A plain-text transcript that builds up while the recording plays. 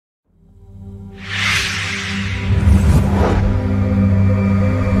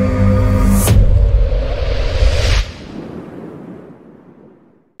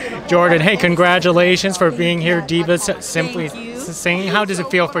Jordin, hey, congratulations for being here, Divas Simply Singing. How does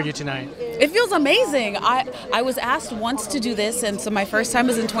it feel for you tonight? It feels amazing. I was asked once to do this, and so my first time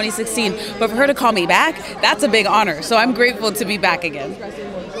was in 2016. But for her to call me back, that's a big honor. So I'm grateful to be back again.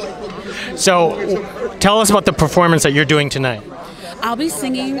 So tell us about the performance that you're doing tonight. I'll be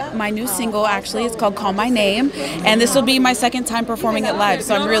singing my new single, actually. It's called Call My Name, and this will be my second time performing it live,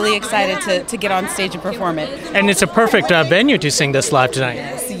 so I'm really excited to get on stage and perform it. And it's a perfect venue to sing this live tonight.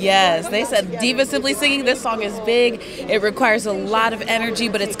 Yes. They said Diva Simply Singing, this song is big, it requires a lot of energy,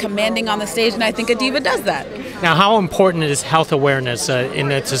 but it's commanding on the stage, and I think a diva does that. Now, how important is health awareness in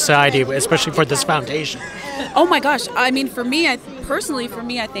the society, especially for this foundation? Oh my gosh, I mean, for me, personally,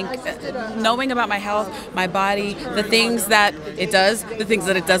 I think knowing about my health, my body, the things that it does, the things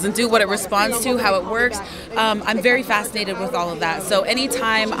that it doesn't do, what it responds to, how it works, I'm very fascinated with all of that. So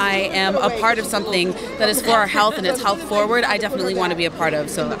anytime I am a part of something that is for our health and it's health forward, I definitely want to be a part of,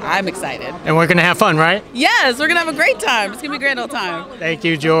 so I'm excited. And we're going to have fun, right? Yes, we're going to have a great time. It's going to be a grand old time. Thank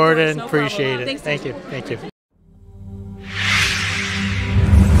you, Jordin. Appreciate it. Thanks. Thank you. Thank you.